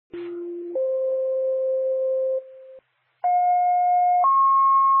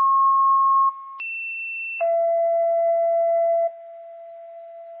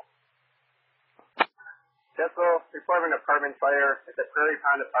apartment fire at the Prairie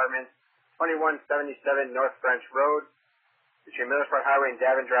Pond Apartments, 2177 North French Road, between Millersport Highway and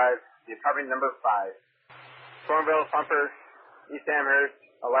Davin Drive, the apartment number 5. Stormville, Pumper, East Amherst,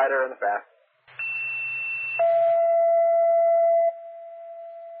 a ladder, and the fast.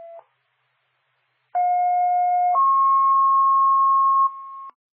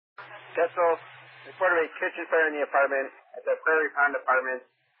 Getzville, report of a kitchen fire in the apartment at the Prairie Pond Apartments,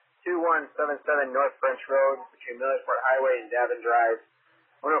 2177 North French Road, between Millersport Highway and Davin Drive,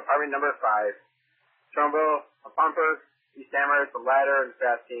 apartment number 5. Stormville, a Pumper, East Amherst, a ladder, and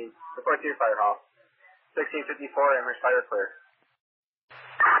fast team. Report to your fire hall. 1654, Amherst fire clear.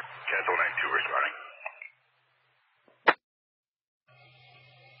 Getzville 92 responding.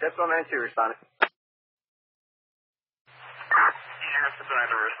 Getzville 92 responding. Getzville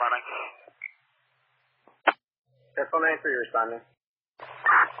 92 responding. Getzville 93 responding.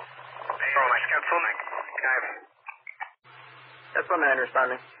 Getzville 9. Getzville 9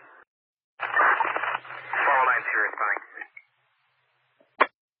 responding. Stormville 92 responding.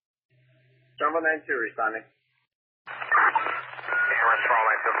 Stormville 92 responding. Amherst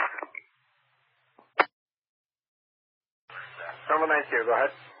Stormville 92. Stormville 92, go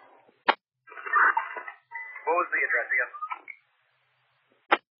ahead. What was the address again?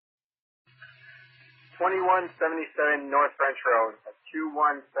 2177 North French Road. That's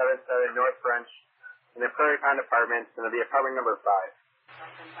 2177 North French in the Prairie Pond Apartments, and it'll be apartment number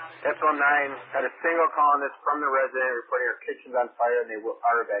 5. Getzville 9 had a single call on this from the resident reporting her kitchen's on fire and they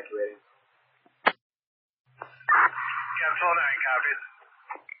are evacuating. Getzville 9 copies.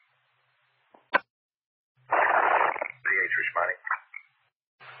 38 responding.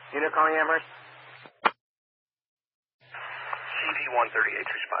 Unit calling Amherst. CD 138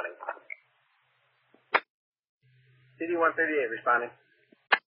 responding. CD 138 responding.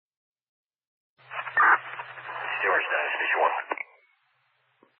 Stewart status, Station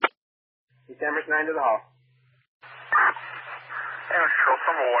 1. East Amherst 9 to the hall. Amherst Control,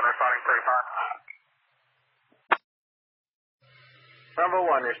 Stormville 1 responding, 35. Stormville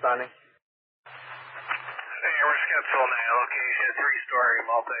 1 responding. Amherst Getzville 9 location, 3-story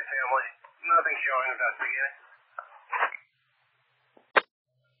multifamily. Nothing showing investigating.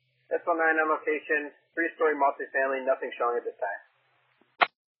 Getzville 9 on location, 3-story multifamily, nothing showing at this time.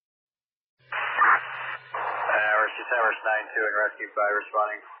 Amherst 9-2 and Rescue 5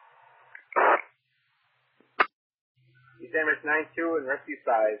 responding. East Amherst 9-2 and Rescue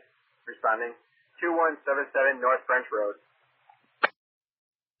 5 responding. 2177 North French Road.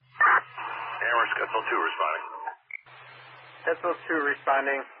 Amherst Getzville 2 responding. Getzville 2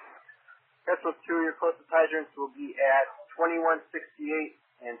 responding. Getzville 2, your closest hydrants will be at 2168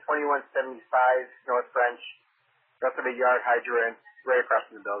 and 2175 North French. Rest of a yard hydrant right across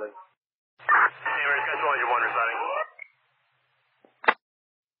from the building. Amherst Getzville 1 responding.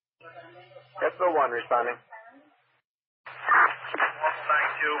 Getzville 1 responding. 9-2.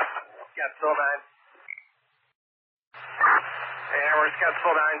 Getzville 9. Amherst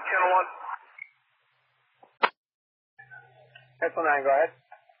Getzville 9, channel 1. Getzville 9, go ahead.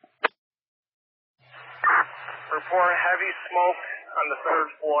 Report heavy smoke on the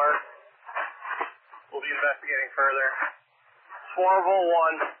 3rd floor. We'll be investigating further. Stormville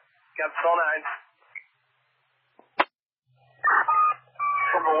 1, Getzville 9.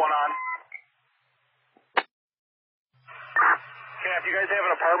 Stormville 1 on. Okay, if you guys have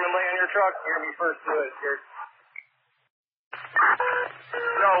an apartment lay on your truck, you're going to be first to it here.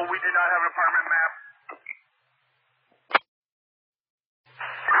 No, we do not have an apartment map.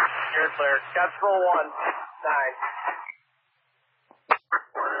 You're clear. Getzville 1, 9.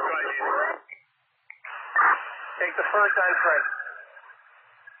 Take the first entrance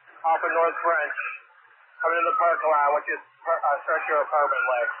off of North French. Come into the parking lot, which is start your apartment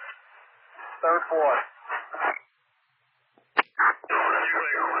lay. 3rd floor.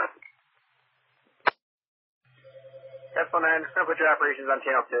 Getzville 9, put your operations on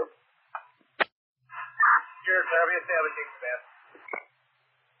channel 2. Cheers, heavy establishing command.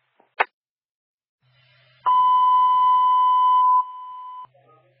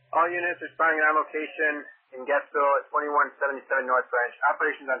 All units responding on location in Getzville at 2177 North French.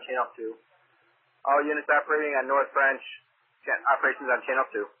 Operations on channel 2. All units operating on North French. Operations on channel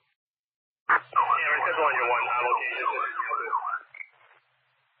 2. Yeah, we're Getzville 1 on location.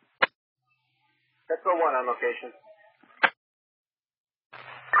 Getzville 1 on location.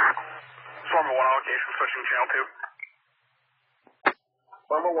 Stormville 1 on location, switching channel 2.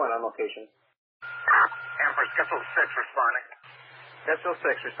 Stormville 1 on location. Amherst Getzville 6 responding. Getzville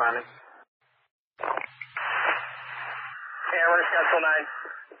 6 responding. Amherst Getzville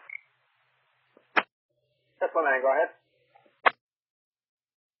 9. Getzville 9, go ahead.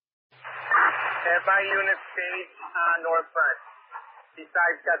 If my unit stays on North French,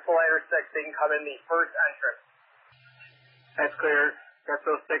 besides Getzville 6, they can come in the first entrance. That's clear.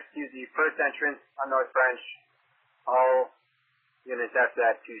 Getzville 6, use the first entrance on North French. All units after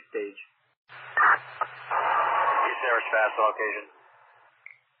that to stage. East Amherst fast on location.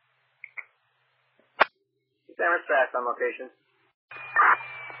 East Amherst fast on location.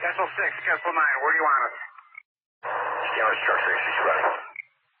 Getzville 6, Getzville 9, where do you want us? East Amherst truck 6, she's ready.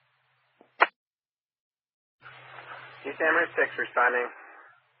 East Amherst 6 responding.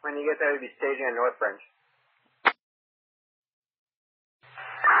 When you get there, you'll be staging on North French.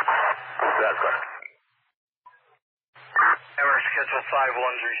 That's correct. Amherst Getzville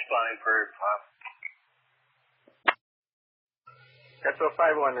 5-1's responding for Getzville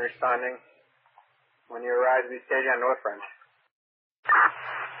 5-1 responding. When you arrive, you'll be staging on North French.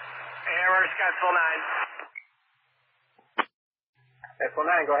 Amherst Getzville 9. Getzville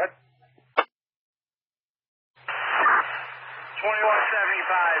 9, go ahead.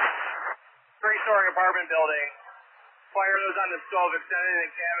 2175, three-story apartment building. Fire those on the stove, extended in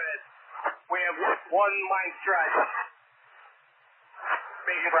the cabinet. We have one line stretch.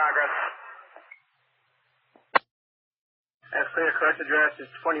 Making progress. That's clear. Correct address is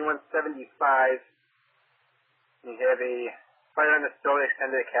 2175. You have a fire on the stove,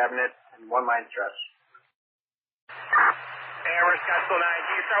 extended cabinet, and one line stretch. Amherst Getzville 9,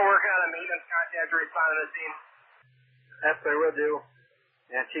 can you start working on a maintenance contact to respond to the scene? That's what I will do.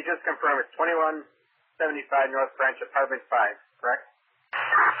 And she just confirmed it's 2175 North French, apartment 5, correct?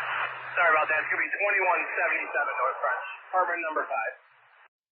 Sorry about that. It's going to be 2177 North French, apartment number 5.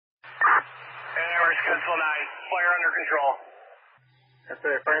 Amherst Getzville 9, fire under control. That's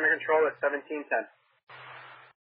right. Fire under control at 1710.